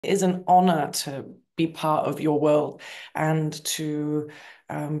It is an honor to be part of your world and to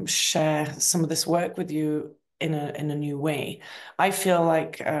share some of this work with you in a new way. I feel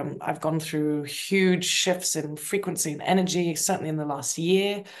like I've gone through huge shifts in frequency and energy, certainly in the last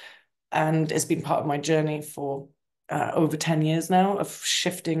year, and it's been part of my journey for over 10 years now of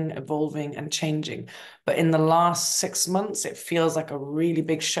shifting, evolving, and changing. But in the last 6 months, it feels like a really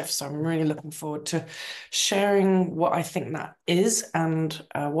big shift. So I'm really looking forward to sharing what I think that is and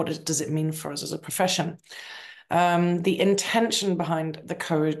does it mean for us as a profession. The intention behind the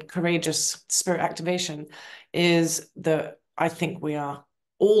courageous spirit activation is that I think we are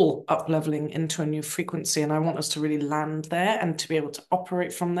all up leveling into a new frequency. And I want us to really land there and to be able to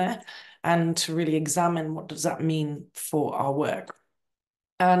operate from there and to really examine what does that mean for our work.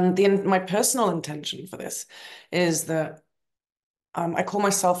 And my personal intention for this is that I call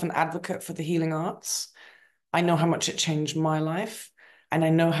myself an advocate for the healing arts. I know how much it changed my life, and I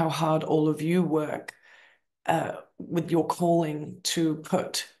know how hard all of you work with your calling to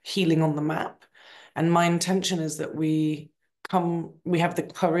put healing on the map. And my intention is that we have the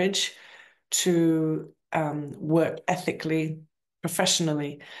courage to work ethically,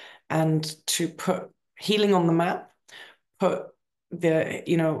 professionally, and to put healing on the map, put the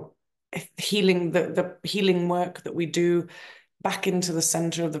healing the healing work that we do back into the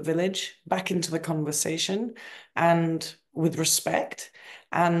center of the village, back into the conversation, and with respect,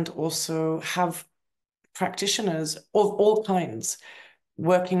 and also have practitioners of all kinds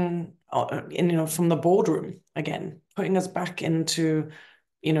working from the boardroom again, putting us back into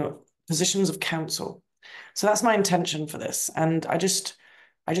positions of counsel. So that's my intention for this. And I just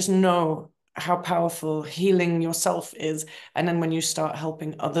know how powerful healing yourself is. And then when you start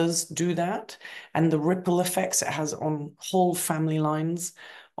helping others do that and the ripple effects it has on whole family lines,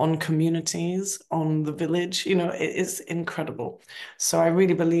 on communities, on the village, it is incredible. So I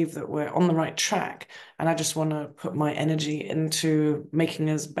really believe that we're on the right track. And I just want to put my energy into making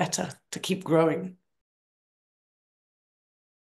us better to keep growing.